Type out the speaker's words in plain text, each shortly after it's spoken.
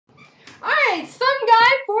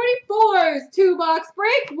Someguy44's 2-box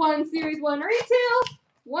break, 1 Series 1 retail,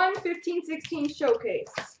 1 15/16 showcase.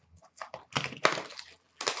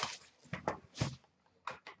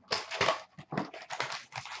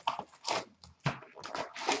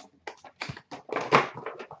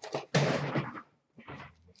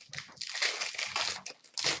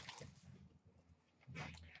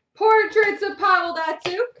 Portraits of Pavel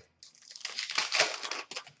Datsyuk.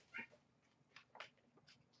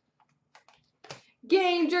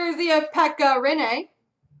 Game jersey of Pekka Rinne.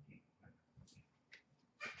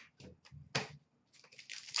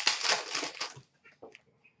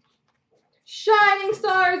 Shining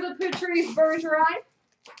Stars of Patrice Bergeron.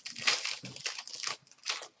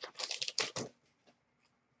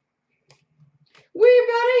 We've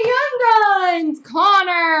got a Young Guns,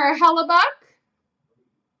 Connor Hellebuyck.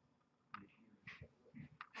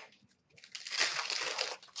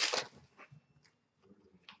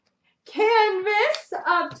 Canvas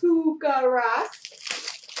of Tuukka Rask.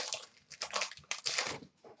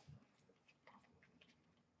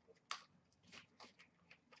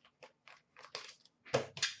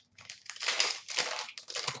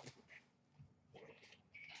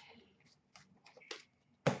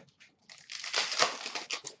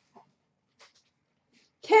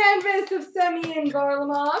 Canvas of Semyon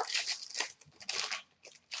Varlamov.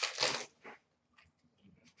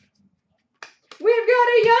 We've got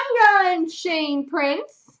a Young Gun, Shane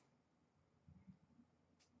Prince.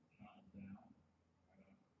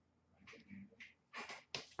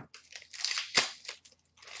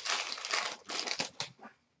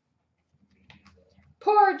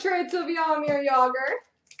 Portraits of Jaromir Jagr.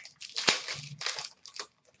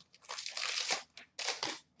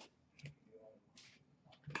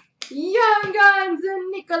 Young Guns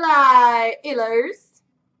and Nikolai Ehlers.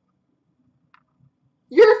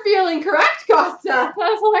 You're feeling correct, Costa.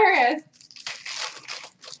 That's hilarious.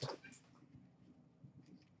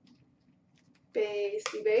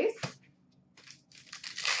 Basey base.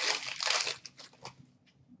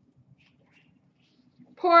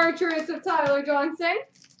 Portraits of Tyler Johnson.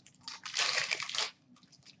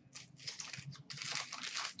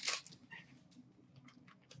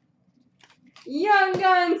 Young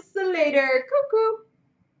Guns, Slater Cuckoo.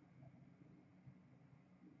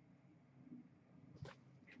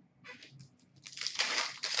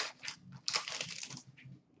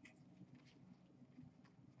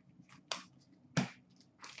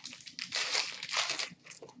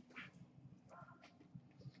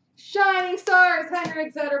 Shining Stars,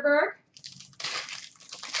 Henrik Zetterberg.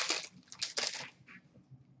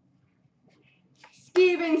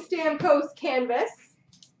 Steven Stamkos Canvas.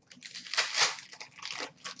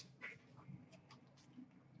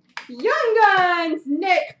 Young Guns,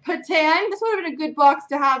 Nick Patan. This would have been a good box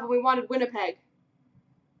to have when we wanted Winnipeg.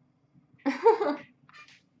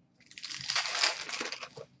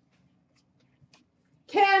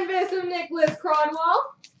 Canvas of Nicholas Cronwall.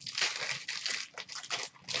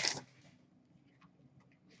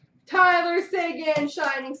 Tyler Seguin,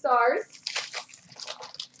 Shining Stars.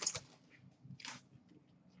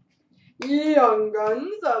 Young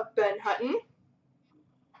Guns of Ben Hutton.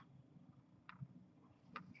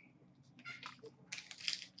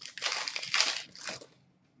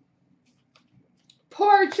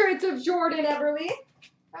 Portraits of Jordan Eberle.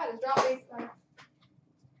 That is drop base time.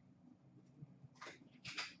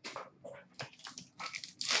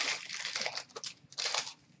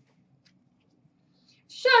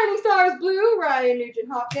 Shining Stars Blue, Ryan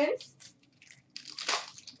Nugent-Hopkins.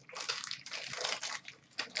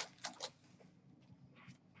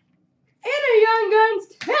 And a Young Guns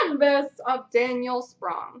canvas of Daniel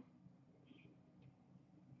Sprong.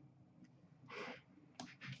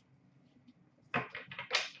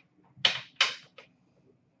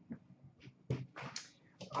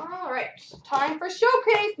 All right, time for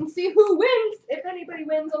showcase and see who wins, if anybody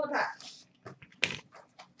wins on the patch.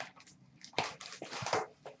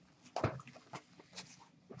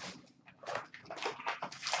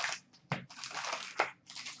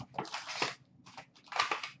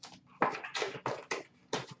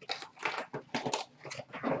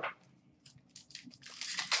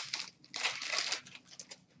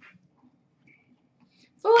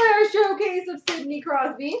 Flair showcase of Sidney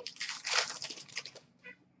Crosby.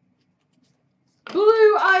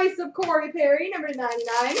 Blue Ice of Corey Perry, number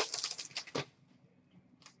 99.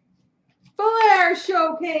 Flair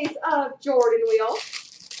showcase of Jordan Wheel.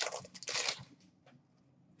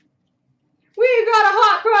 We've got a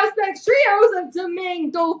Hot Prospects trios of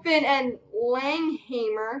Domingue Dauphin and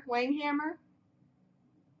Langhammer.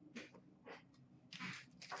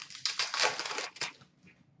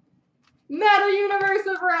 Metal Universe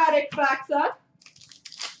of Radek Faksa.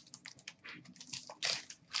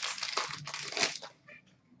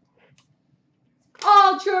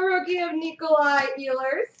 Ultra Rookie of Nikolai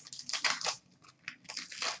Ehlers.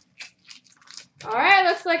 All right,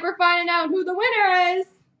 looks like we're finding out who the winner is.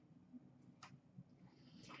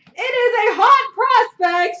 It is a Hot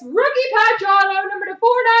Prospects rookie patch auto number to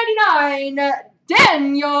 499,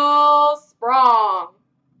 Daniel Sprong.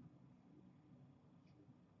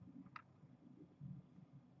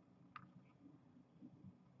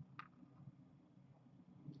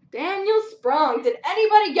 Daniel Sprong. Did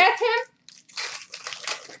anybody guess him?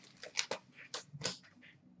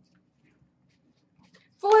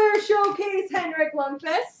 Flair Showcase Henrik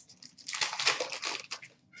Lundqvist.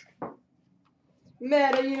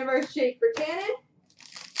 Meta Universe Shaper Cannon.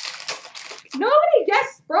 Nobody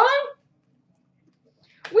guessed Sprung.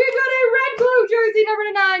 We've got a red glue jersey number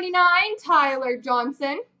to 99, Tyler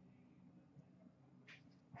Johnson.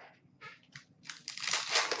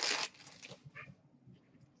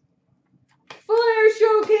 Flair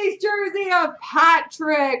Showcase jersey of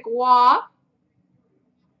Patrick Waugh.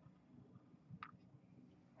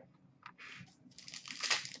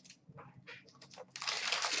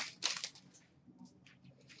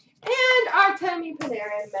 And Artemi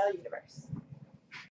Panarin Metal Universe.